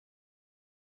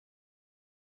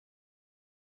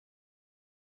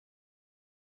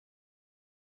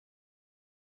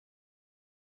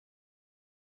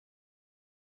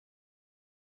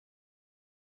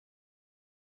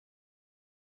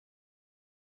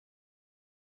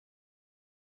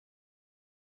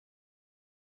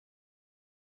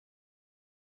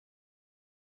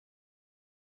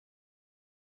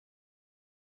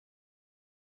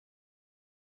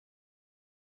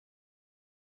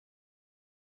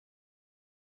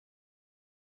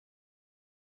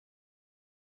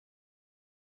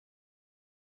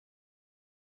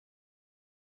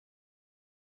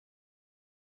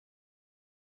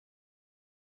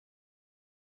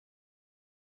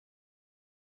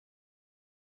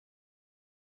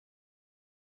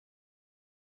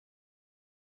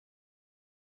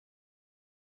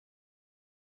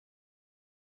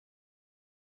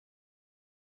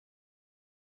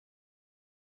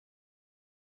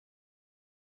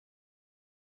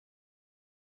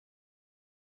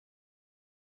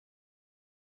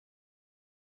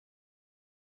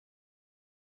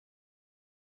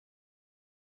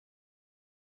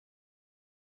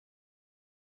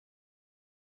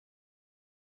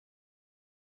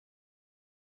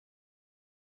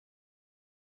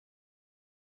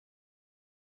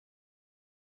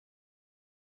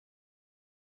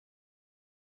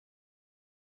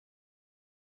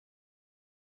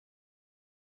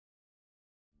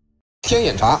天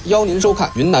眼查邀您收看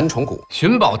《云南虫谷》，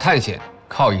寻宝探险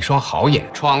靠一双好眼，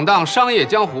闯荡商业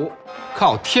江湖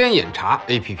靠天眼查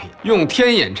APP， 用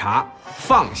天眼查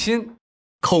放心。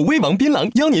口味王槟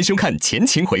榔邀您收看前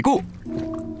情回顾。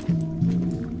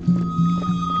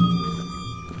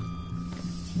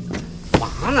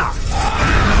嘛呢？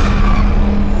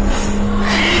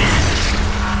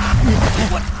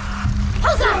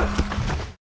胖子！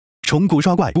虫谷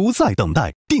刷怪不再等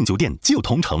待，订酒店就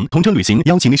同城。同城旅行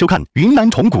邀请您收看《云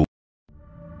南虫谷》。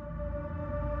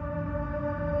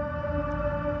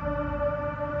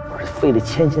我是费了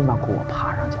千辛万苦我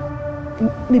爬上去了，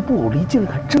那布偶离近了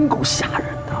还真够吓人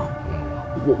的。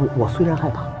我虽然害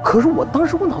怕，可是我当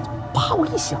时我脑子啪我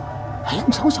一想，哎，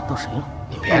你猜我想到谁了？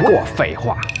你别给我废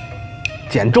话，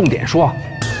捡重点说。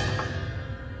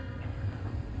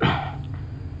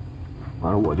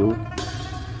完了我就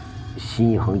心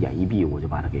一横眼一闭，我就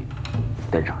把他给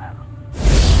蹬上来了。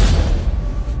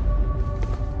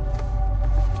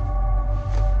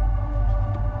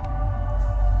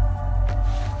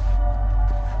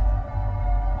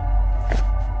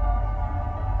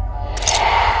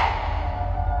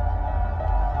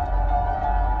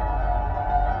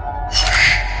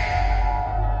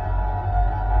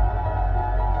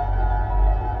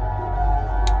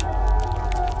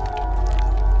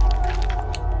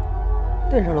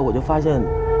蹬上来我就发现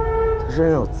他身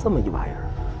上有这么一玩意儿，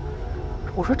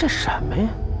我说这什么呀？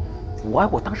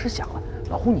我当时想了，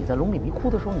老胡你在龙岭迷窟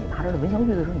的时候，你拿着那蚊香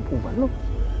玉的时候，你不闻了吗？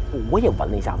我也闻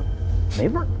了一下子，没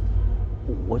味儿，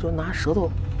我就拿舌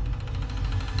头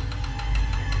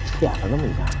舔了那么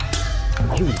一下。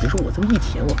哎呦，你别说，我这么一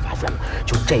舔，我发现了，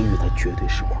就这玉它绝对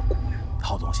是块古玉，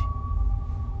好东西。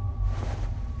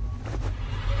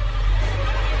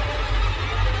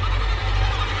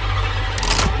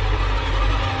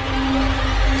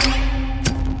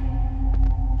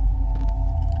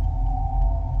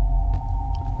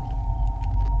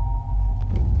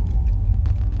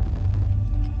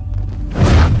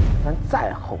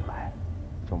再后来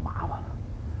就麻烦了，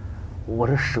我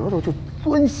这舌头就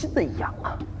钻心的痒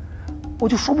啊，我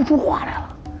就说不出话来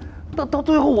了。到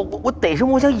最后我逮什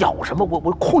么我想咬什么，我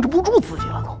控制不住自己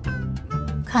了都。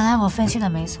看来我分析的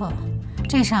没错，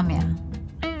这上面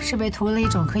是被涂了一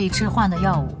种可以致幻的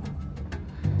药物。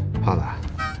胖子，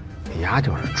你丫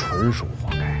就是纯属活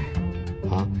该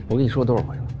啊！我跟你说多少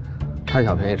回了，贪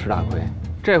小便宜吃大亏，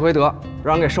这回得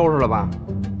让人给收拾了吧？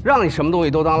让你什么东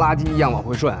西都当垃圾一样往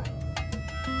回顺。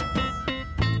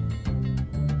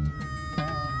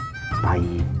八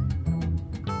一，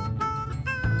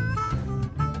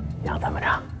杨参谋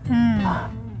长，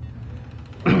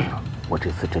我这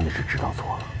次真的是知道错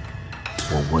了，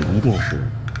我一定是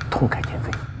痛改前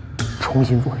非，重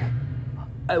新做人。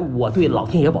哎，我对老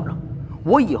天爷保证，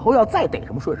我以后要再逮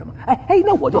什么顺什么。哎，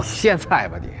那我就歇菜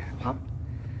吧你啊！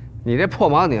你这破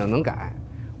毛顶能改，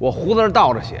我胡子上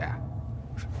倒着写，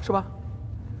是吧？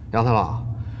杨参谋，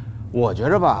我觉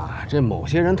着吧，这某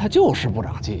些人他就是不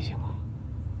长记性。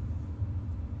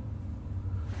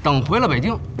等回了北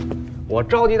京，我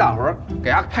召集大伙儿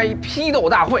给他开一批斗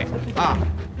大会啊！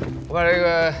我把这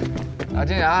个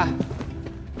金牙、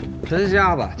陈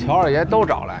瞎子、乔二爷都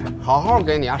找来，好好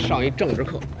给你上一政治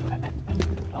课。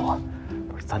老王，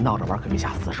不是咱闹着玩可别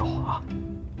下死手啊！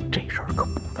这事儿可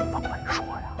不能往外说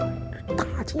呀！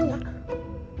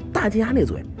大金牙那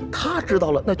嘴，他知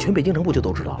道了，那全北京城不就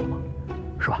都知道了吗？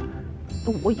是吧？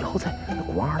那我以后在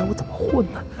广二那我怎么混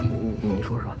呢？你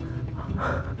说是吧？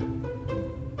啊？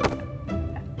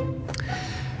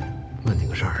问你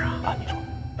个事儿啊，你说，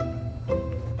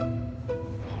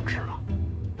我知道，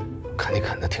看你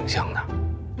啃的挺香的。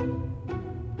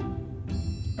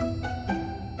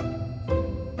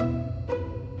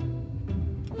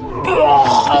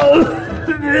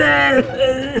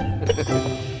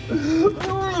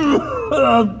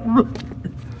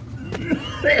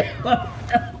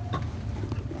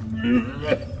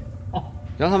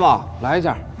杨参谋，来一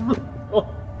下。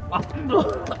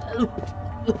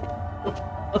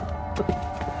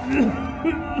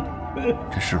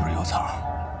这是不是有草？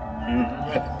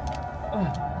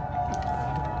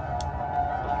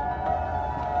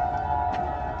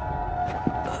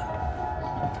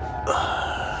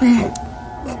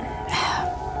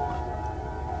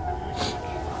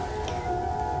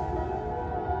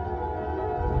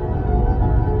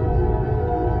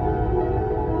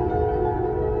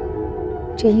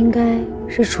这应该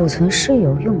是储存尸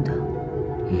油用的。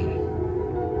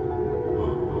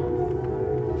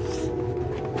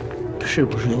是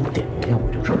不是有碘盐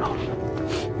我就知道了。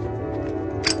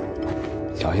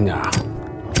小心点啊！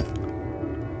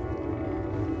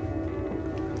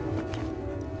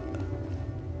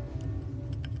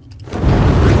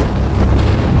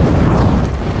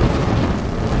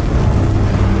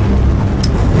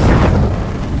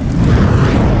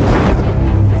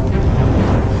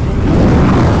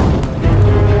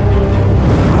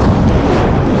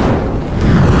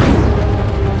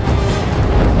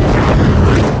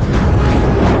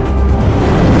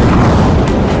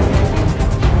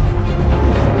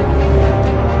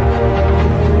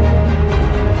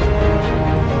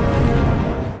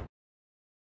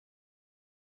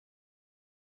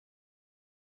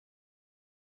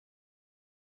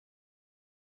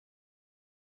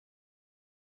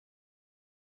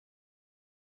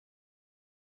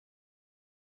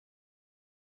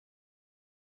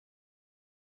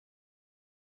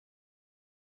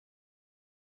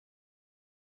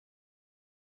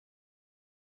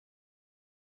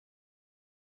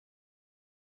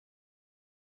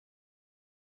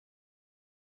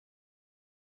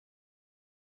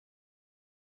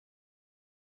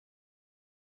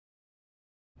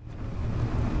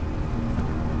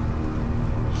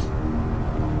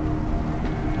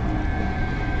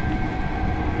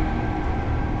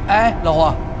哎，老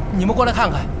胡，你们过来看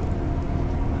看。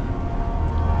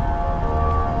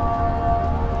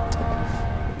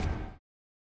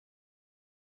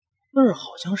那儿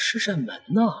好像是扇门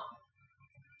呢。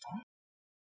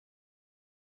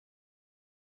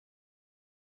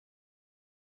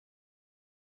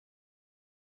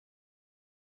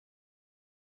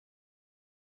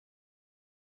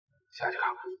下去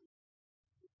看看。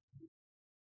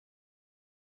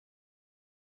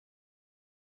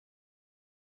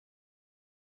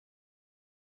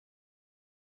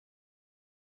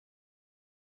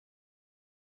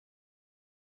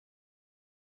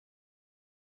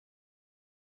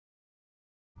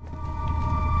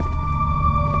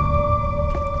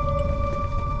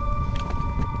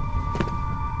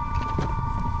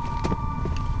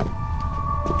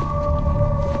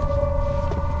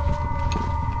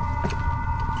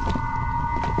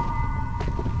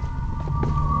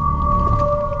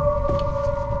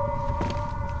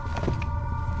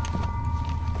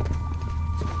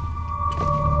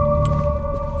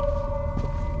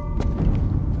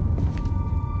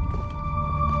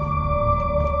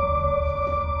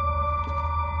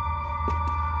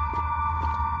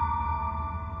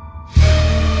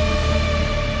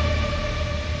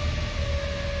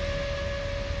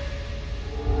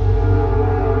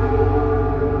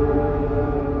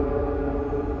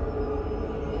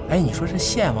哎，你说这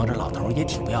献王这老头也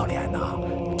挺不要脸的啊，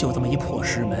就这么一破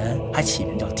石门，还起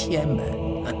名叫天门。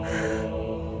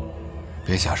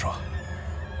别瞎说，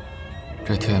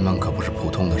这天门可不是普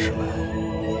通的石门。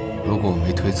如果我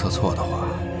没推测错的话，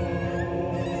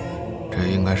这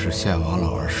应该是献王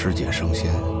老儿师姐升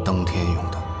仙登天用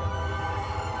的。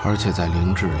而且在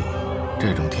灵智里，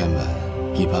这种天门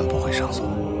一般不会上锁。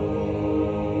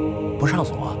不上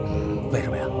锁？为什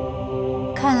么呀？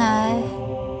看来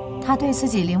他对自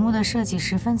己陵墓的设计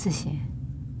十分自信，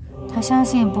他相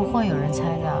信不会有人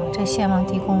猜到这献王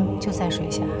地宫就在水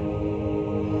下。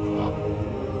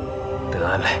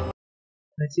得嘞，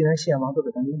那既然献王都给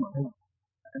咱明埋了，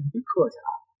咱就别客气了，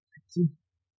进去。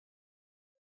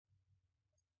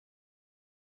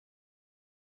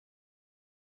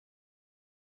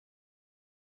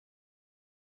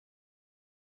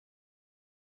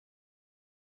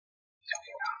小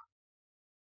心点。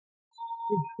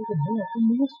你说这门要真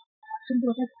没有锁，真不知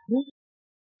道该怎么弄。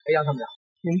哎，杨参谋长，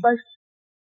你们班是？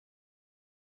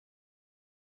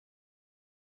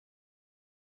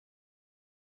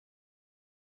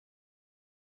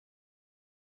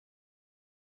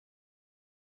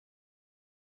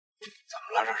怎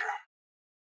么了这是？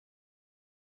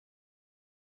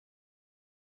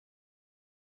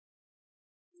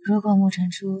如果木尘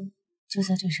珠就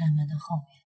在这扇门的后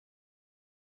面，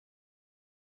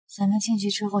咱们进去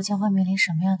之后将会面临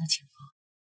什么样的情况？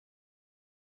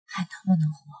还能不能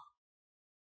活？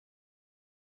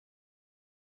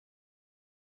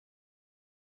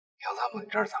杨参谋，你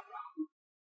这是怎么了？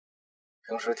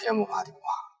平时天不怕地不怕，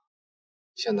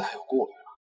现在还有顾虑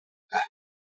了？哎，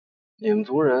你们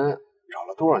族人找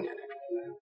了多少年这种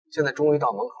人，现在终于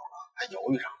到门口了，还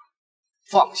犹豫上了？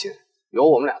放心，有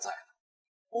我们俩在呢，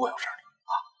不会有事的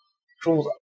啊。珠子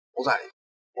不在里面，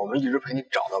我们一直陪你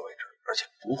找到为止，而且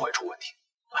不会出问题。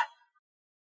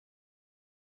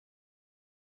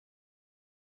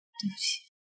对不起，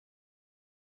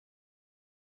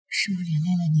是我连累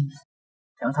了你们。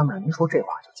杨参谋长，您说这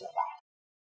话就见外了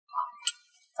啊！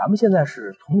咱们现在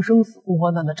是同生死共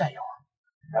患难的战友，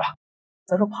对吧？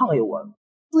再说胖爷我，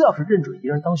只要是认准一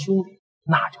人当兄弟，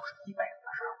那就是一辈子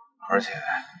的事儿。而且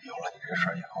有了你这事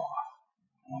儿以后啊，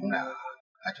我们俩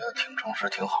还觉得挺诚实、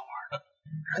挺好玩的。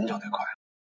人就得快乐，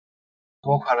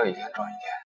多快乐一天赚一天。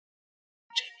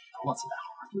这笔投资得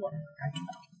好好做，赶紧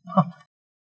的。哼。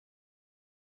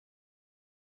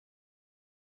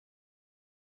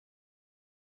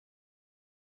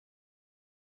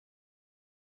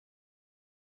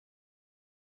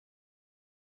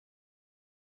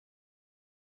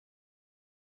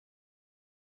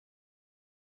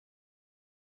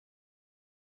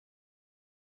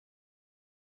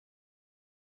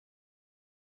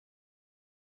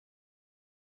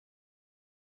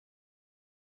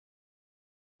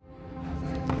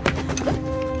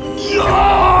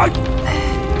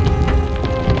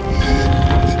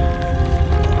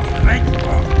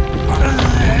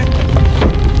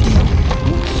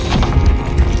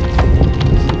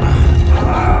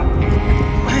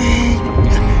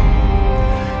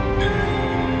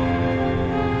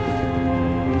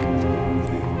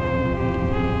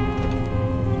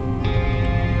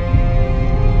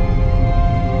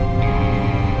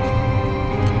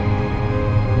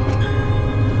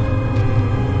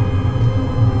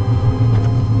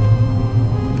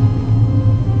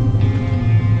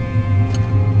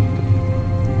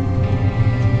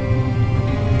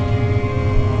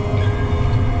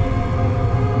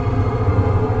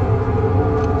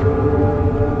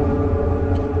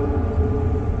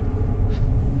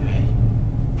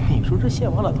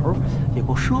献王老头也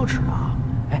够奢侈的啊！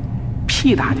哎，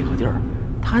屁大这个地儿，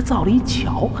他还造了一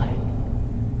桥，还。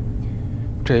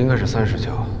这应该是三世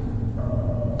桥，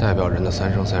代表人的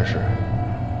三生三世。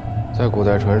在古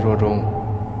代传说中，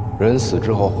人死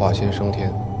之后化仙升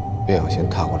天，便要先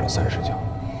踏过这三世桥。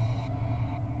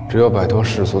只有摆脱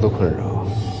世俗的困扰，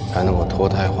才能够脱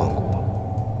胎换骨，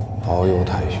遨游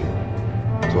太虚，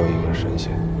做一个神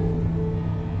仙。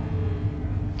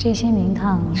这些名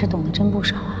堂你是懂得真不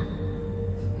少啊。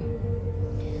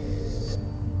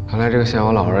看来这个献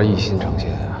王老儿一心成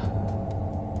仙啊，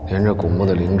连这古墓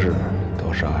的灵智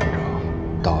都是按照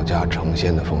道家成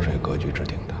仙的风水格局制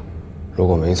定的。如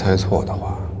果没猜错的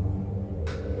话，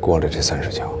过了这三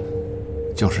世桥，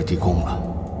就是地宫了。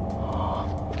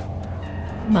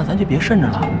那咱就别慎着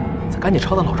了，咱赶紧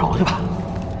抄到老巢去吧。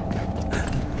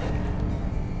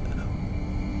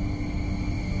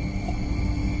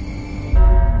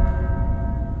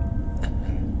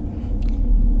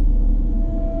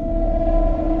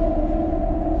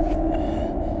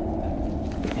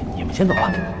你们先走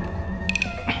吧。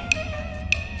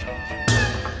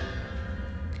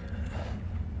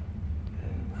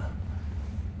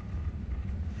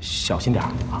小心点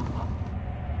啊！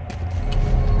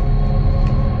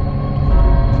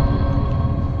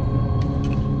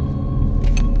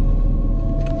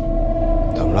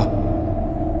怎么了？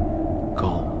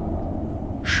高，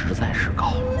实在是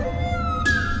高。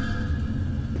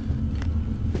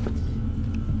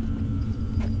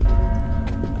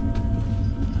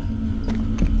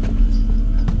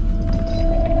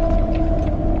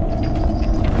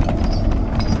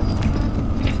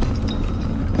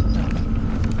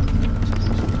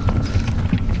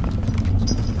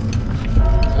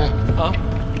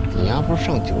不是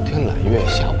上9天揽月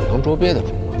下5洋捉鳖的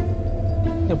主吗？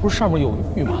那不是上面有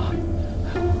玉吗？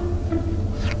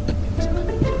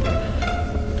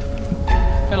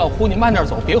哎，老胡，你慢点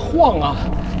走，别晃啊！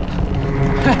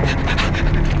哎，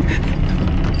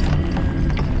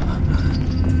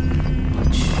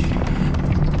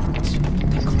我去，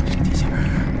太高了，这地形。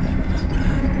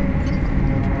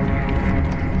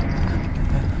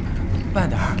慢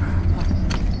点儿。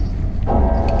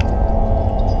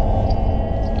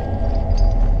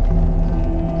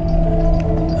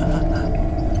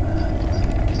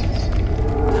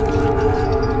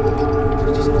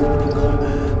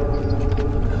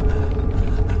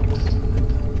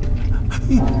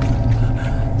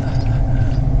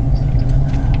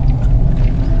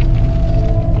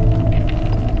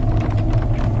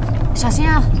小心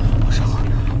啊！我稍会儿，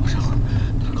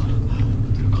太高了，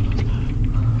太高了！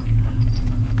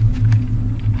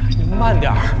你慢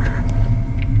点儿，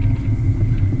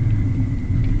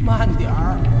慢点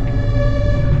儿。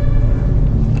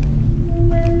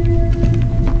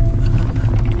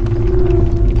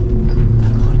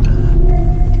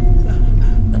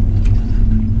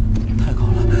太高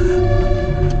了，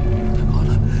太高了！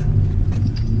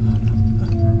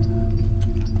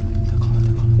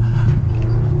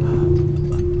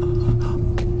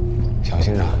小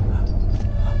心着。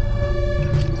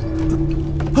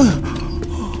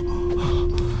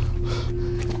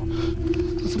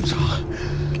这么长，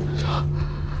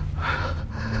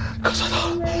可算到了。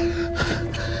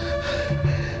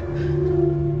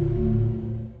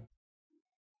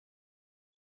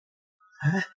哎，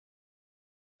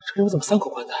这里有怎么3口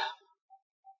棺材？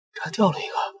这还掉了一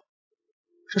个，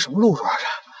这什么路数啊？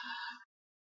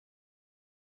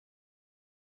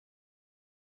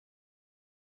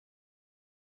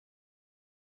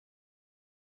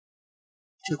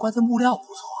这棺材木料不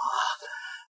错啊，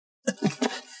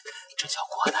这小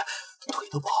伙子腿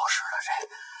都不好使了。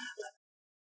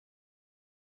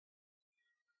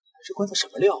这棺材什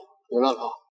么料？别乱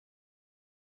跑！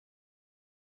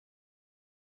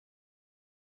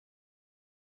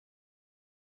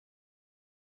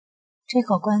这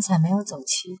口棺材没有走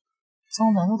漆，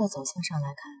从纹路的走向上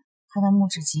来看，它的木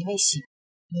质极为细。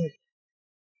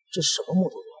这是什么木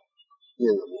头？印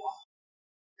子木。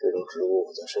这种植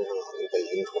物在深山老林被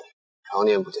阴处，常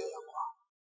年不见阳光，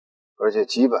而且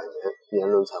几百年年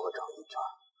轮才会长一圈，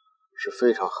是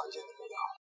非常罕见的木料。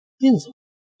印子，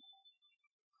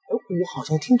哎，我好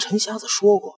像听陈瞎子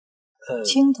说过，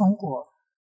青铜果，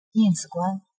印子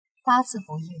棺，八字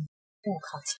不硬，勿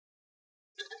靠近。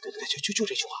对，就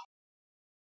这句话。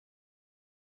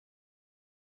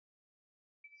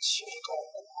青铜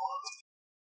果，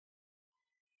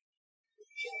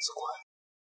印子棺。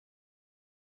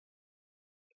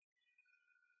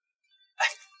哎，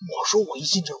我说我一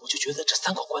进这儿，我就觉得这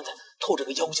3口棺材透着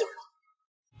个妖劲儿呢。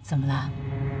怎么了？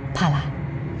怕了？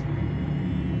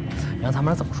让咱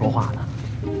们怎么说话呢？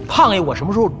胖爷，我什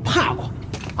么时候怕过？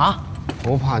啊？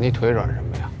不怕你腿软什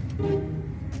么呀？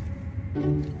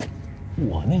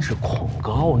我那是恐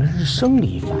高，那是生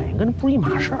理反应，跟那不是一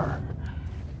码事儿。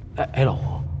哎，老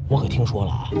胡，我可听说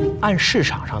了啊，按市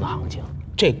场上的行情，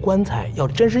这棺材要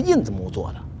真是印子木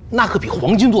做的，那可比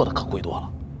黄金做的可贵多了。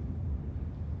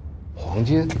黄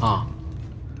金啊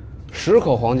，10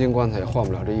口黄金棺材也换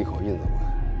不了这1口印子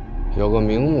棺。有个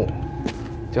名目，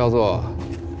叫做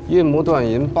印木断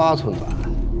银8寸板。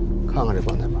看看这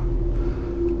棺材板，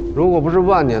如果不是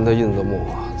万年的印子木，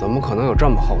怎么可能有这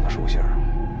么厚的树芯儿？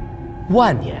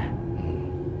万年？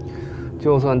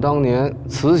就算当年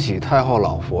慈禧太后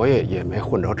老佛爷也没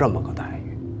混着这么个待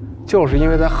遇，就是因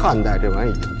为在汉代这玩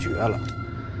意已经绝了。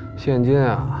现今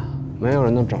啊，没有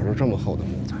人能找着这么厚的木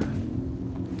材。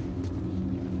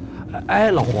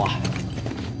哎，老胡啊，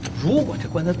如果这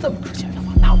棺材这么值钱的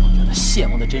话，那我觉得献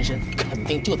王的真身肯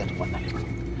定就在这棺材里边。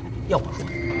要我说，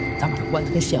咱把这棺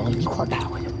材跟献王一块带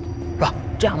回去吧，是吧？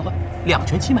这样的话2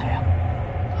全其美啊！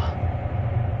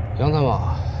杨参谋，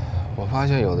我发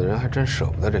现有的人还真舍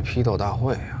不得这批斗大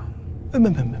会啊。没，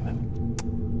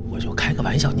我就开个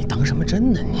玩笑，你当什么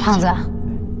真呢？你胖子，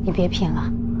你别品了。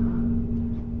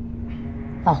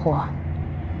老胡，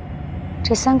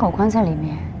这3口棺材里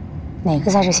面，哪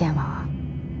个才是献王啊？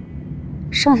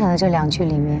剩下的这2具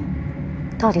里面，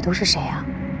到底都是谁啊？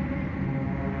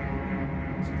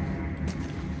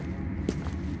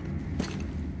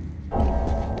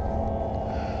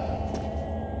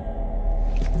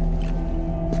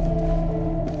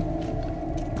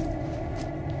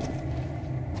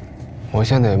我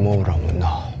现在也摸不着门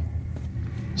道。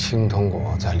青铜果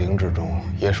在灵智中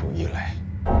也属异类，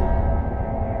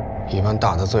一般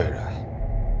大的罪人，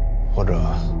或者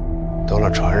得了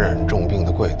传染重病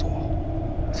的贵族，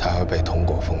才会被铜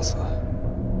果封死。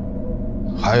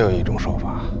还有一种说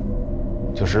法，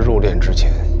就是入殓之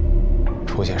前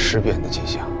出现尸变的迹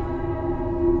象，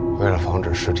为了防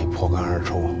止尸体破棺而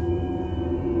出，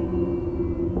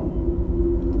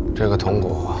这个铜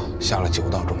果下了9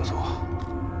道重锁。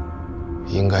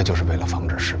应该就是为了防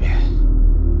止尸变。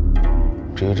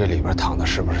至于这里边躺的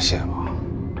是不是献王，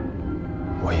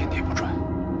我也捏不准。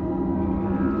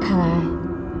看来，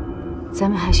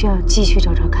咱们还需要继续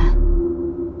找找看。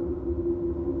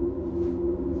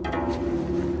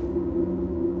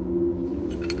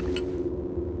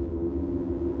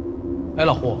哎，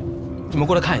老胡，你们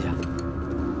过来看一下，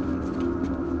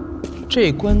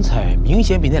这棺材明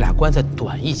显比那俩棺材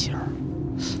短1截儿。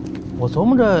我琢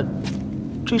磨着，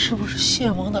这是不是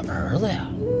献王的儿子呀？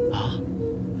啊，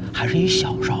还是一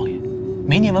小少爷，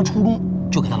没念完初中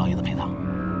就给他老爷子陪葬？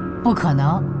不可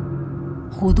能，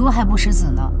虎都还不识字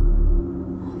呢。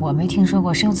我没听说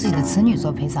过是用自己的子女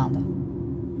做陪葬的。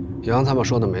杨参谋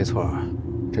说的没错，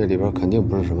这里边肯定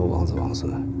不是什么王子王孙。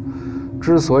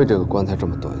之所以这个棺材这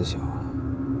么短小，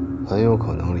很有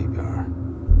可能里边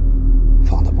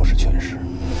放的不是全尸。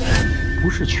不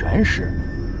是全尸？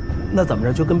那怎么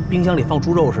着？就跟冰箱里放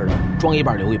猪肉似的，装一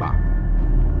半留一半。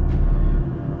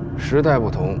时代不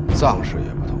同，葬式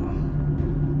也不同。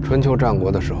春秋战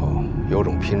国的时候，有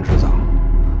种拼之葬，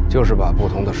就是把不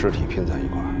同的尸体拼在一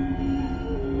块儿。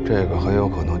这个很有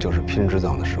可能就是拼之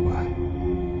葬的尸棺。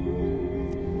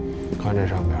看这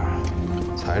上边，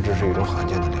材质是一种罕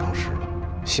见的粮食，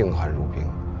性寒入冰。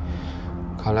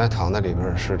看来躺在里边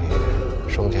的尸体，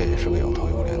生前也是个有头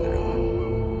有脸的人物。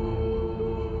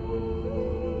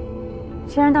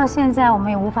既然到现在我们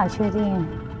也无法确定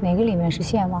哪个里面是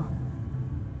献王，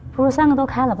不如3个都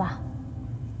开了吧。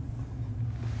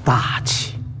大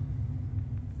气。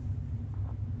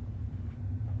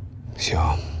行，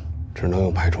只能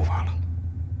用排除法了。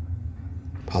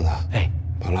胖子，哎，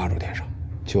把蜡烛点上，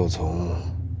就从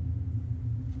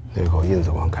那口印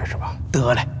子棺开始吧。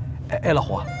得嘞。哎，老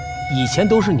胡，以前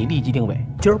都是你立即定位，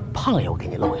今儿胖爷我给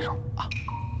你露一手啊。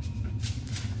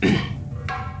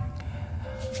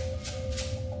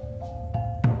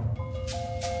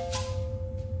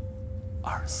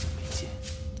24为肩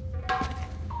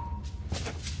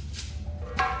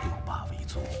，68为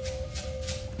足，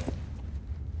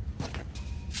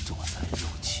左3右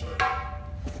7，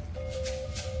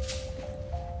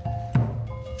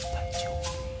带9为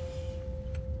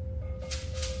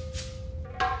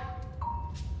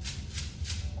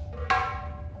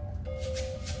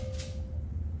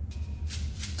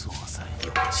1，左3右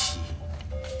7。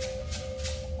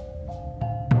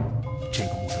这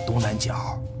个墓的东南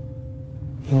角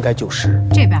应该就是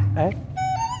这边。哎，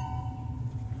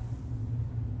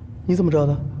你怎么知道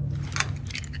的？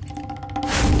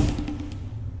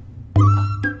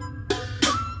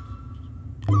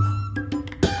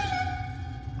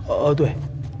对，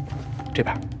这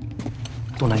边，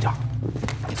东南角，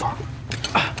没错，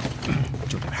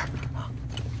就这边啊。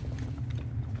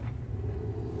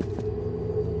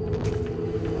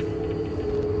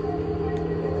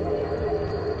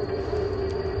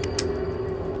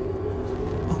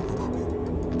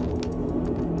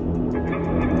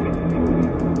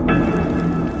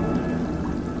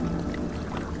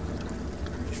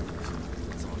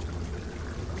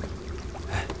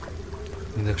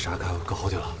沙开搞好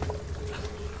点了。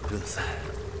热菜，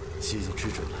鸡已经吃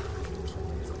准了。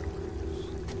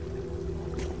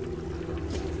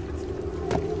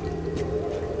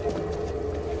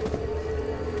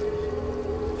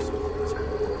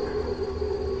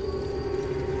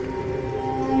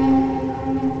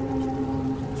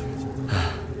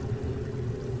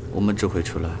我们这回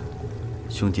出来，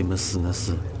兄弟们死呢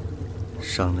死，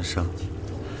伤呢伤，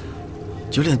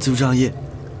就连组长也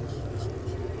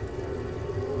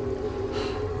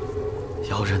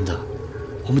要人的，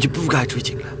我们就不该追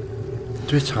进来。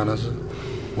最惨的是，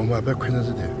我们还被困在这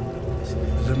里，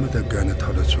人没得干的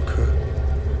逃得出口。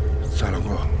张老哥，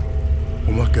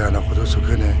我们干了活着出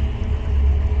口呢？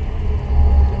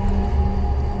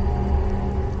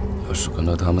要是跟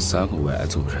了他们3个外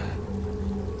族人，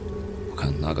我看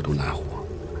哪个都难活。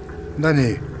那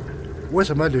你为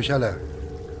什么要留下来？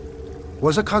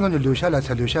我是看到你留下来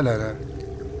才留下来的。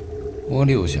我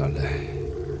留下来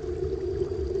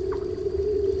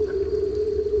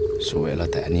是为了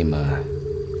带你们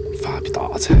发笔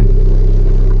大财。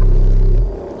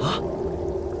啊，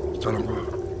张老哥，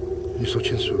你说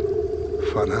清楚，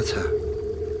发哪财？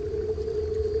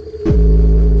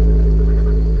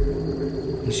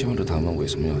你晓得他们为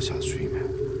什么要下水吗？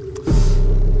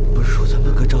不是说他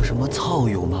们可找什么草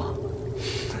油吗？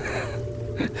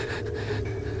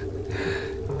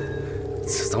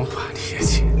这种话你也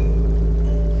信？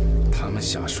他们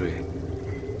下水，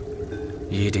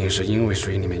一定是因为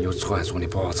水里面有传说的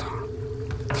宝藏。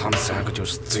他们3个就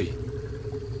是贼，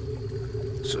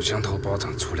是想偷宝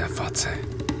藏出来发财，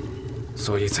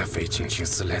所以才费尽心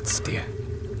思来指点。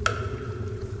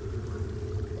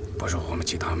不如我们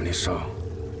借他们的手，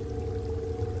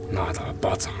拿到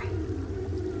宝藏。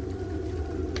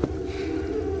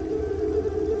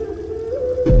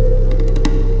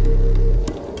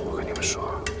我跟你们说，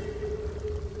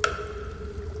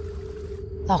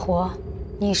老胡，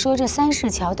你说这3世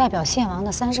桥代表献王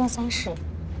的3生3世，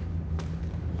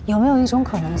有没有一种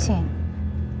可能性，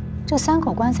这3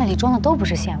口棺材里装的都不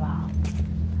是献王，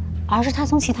而是他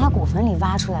从其他古坟里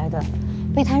挖出来的，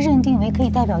被他认定为可以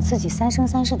代表自己3生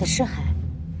3世的尸骸？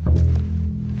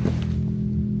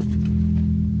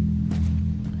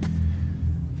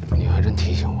你还真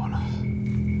提醒我了，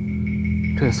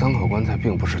这3口棺材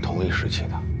并不是同一时期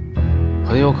的，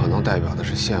很有可能代表的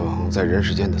是献王在人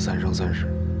世间的3生3世。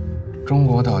中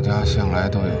国道家向来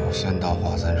都有仙道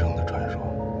化3生的传说，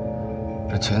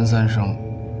这前3生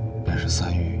便是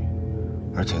3狱，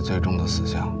而且最终的死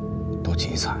相都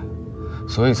极惨，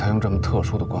所以才用这么特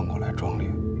殊的棺椁来壮烈。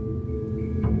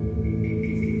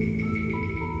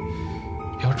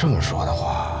要这么说的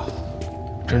话，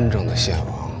真正的献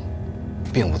王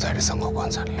并不在这3口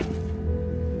棺材里，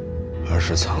而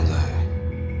是藏在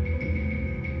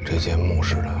这间墓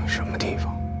室的什么地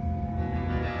方。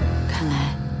看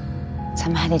来咱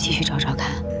们还得继续找找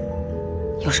看，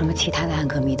有什么其他的暗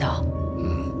格密道。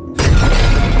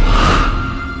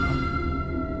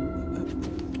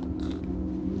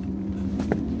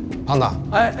胖子，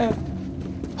哎，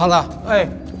胖子，哎，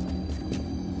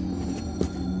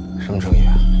什么声音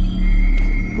啊？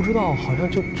不知道，好像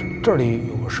就这里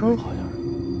有个声，好像是。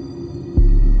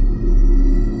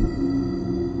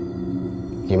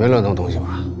你没乱动东西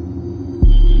吧？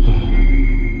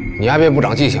你还别不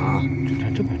长记性啊！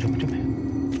这边。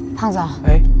胖子，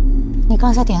哎，你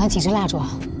刚才点了几支蜡烛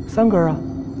？3根啊，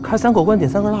开3口棺点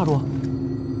3根蜡烛。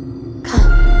看，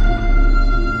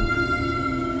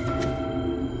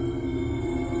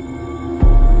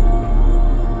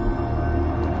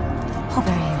后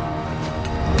边也有。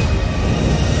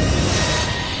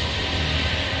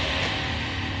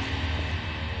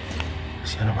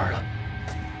邪了门了，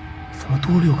怎么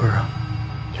多6根啊？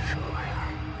这什么玩意儿？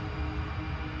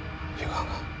去看看，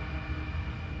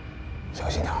小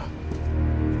心点。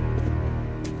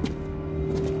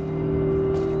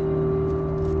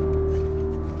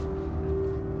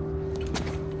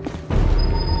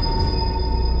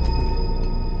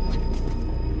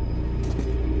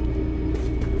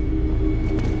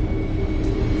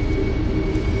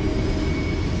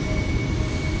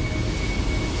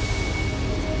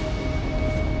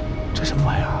这什么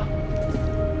玩意儿啊？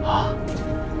啊，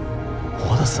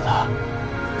活的死的？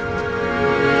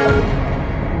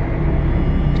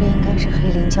这应该是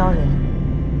黑鳞鲛人，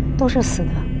都是死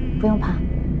的，不用怕。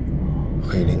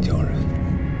黑鳞鲛人，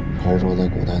传说在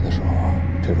古代的时候，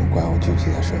这种怪物聚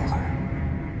集在深海，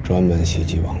专门袭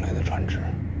击往来的船只，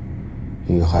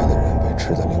遇害的人被吃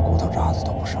得连骨头渣子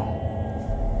都不剩。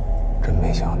真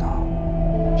没想到，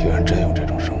居然真有这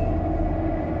种生物。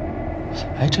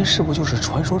哎，这是不是就是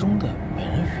传说中的美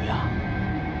人鱼呀？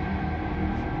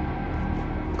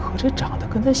可这长得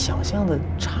跟咱想象的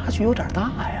差距有点大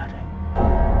呀，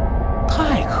这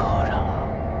太磕碜了。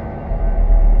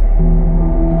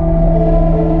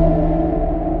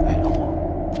哎，老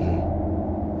胡，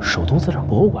首都自然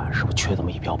博物馆是不是缺这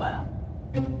么一标本啊？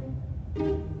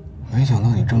没想到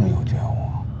你这么有觉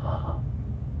悟啊！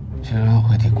居然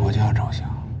会替国家着想，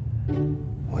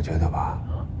我觉得吧，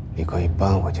你可以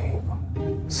搬回去一个，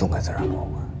送给自然博物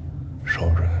馆，收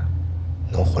拾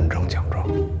能混成奖状。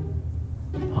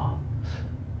啊，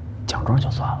奖状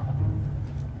就算了，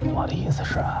我的意思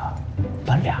是啊，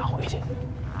搬俩回去，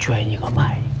捐一个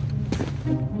卖一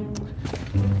个。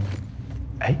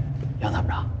哎，杨参谋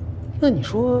长，那你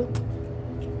说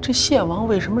这献王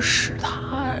为什么使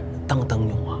它当灯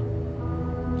用啊？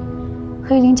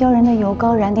黑磷胶人的油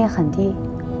膏燃点很低，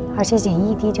而且仅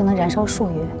1滴就能燃烧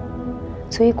数月，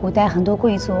所以古代很多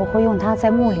贵族会用它在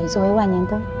墓里作为万年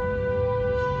灯。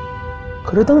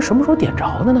可这灯什么时候点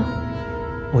着的呢？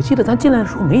我记得咱进来的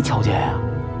时候没瞧见呀。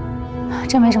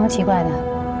这没什么奇怪的，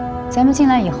咱们进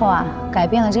来以后啊，改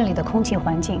变了这里的空气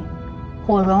环境，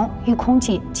火融与空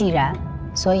气既燃，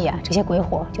所以啊，这些鬼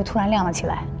火就突然亮了起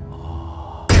来。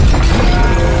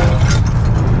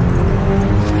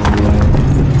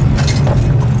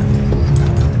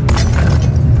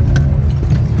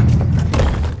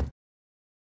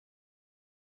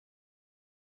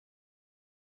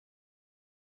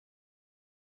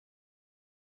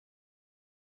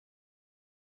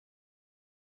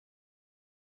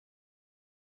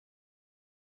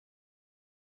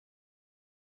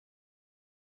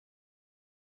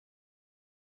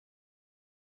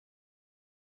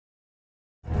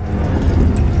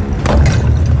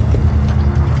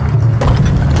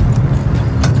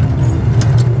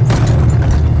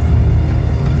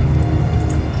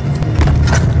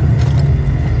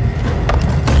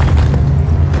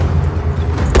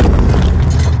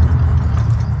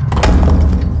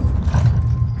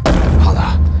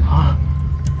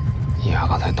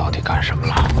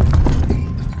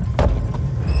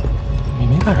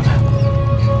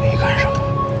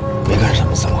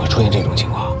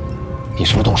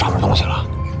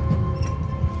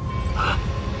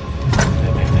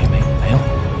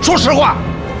说实话，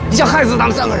你想害死咱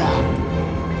们3个人？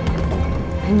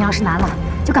你要是拿了，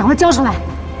就赶快交出来。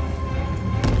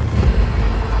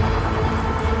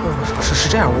是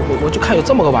这样，我就看有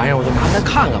这么个玩意儿，我就拿来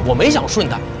看看。我没想顺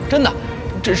它，真的。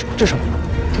这什么？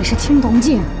这是青铜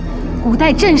镜，古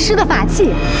代镇尸的法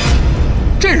器。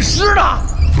镇尸的？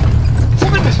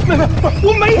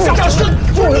我没想顺，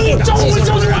你找我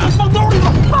就是我就放兜里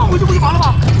了，放回去不就完了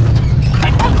吗？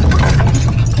哎，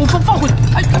我放回去。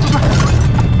哎，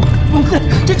不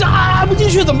是，这按不进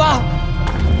去怎么办？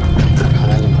看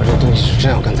来里边这东西是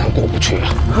真要跟咱过不去啊！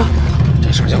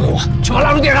这事儿交给我，去把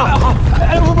蜡烛点上。好。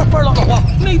哎，不是，老黄，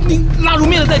那你蜡烛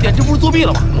灭了再点，这不是作弊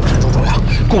了吗？木珍珠重要，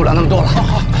顾不了那么多了。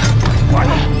好，快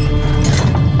点。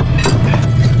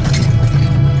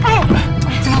哎，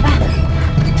怎么办？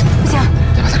不行，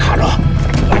得把它卡着。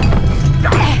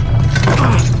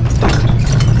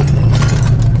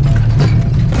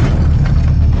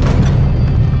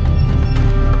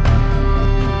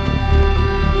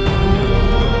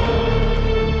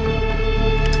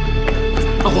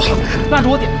蜡烛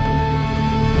我点。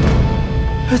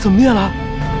哎，怎么灭了？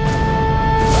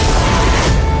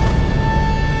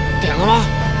点了吗？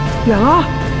点了。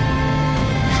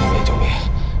说灭就灭，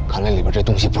看来里边这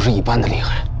东西不是一般的厉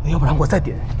害。要不然我再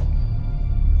点。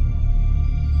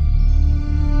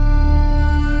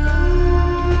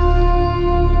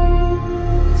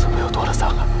怎么又多了3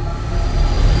个？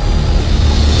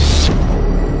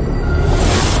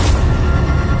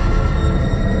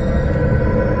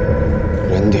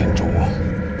人点烛，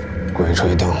鬼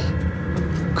吹灯，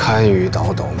堪舆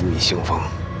倒斗觅星方。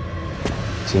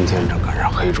今天正赶上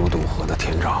黑猪渡河的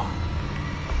天照，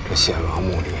这献王墓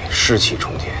里尸气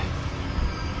冲天，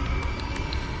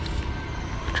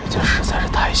这件实在是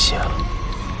太邪了，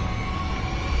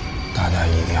大家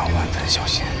一定要万分小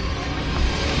心。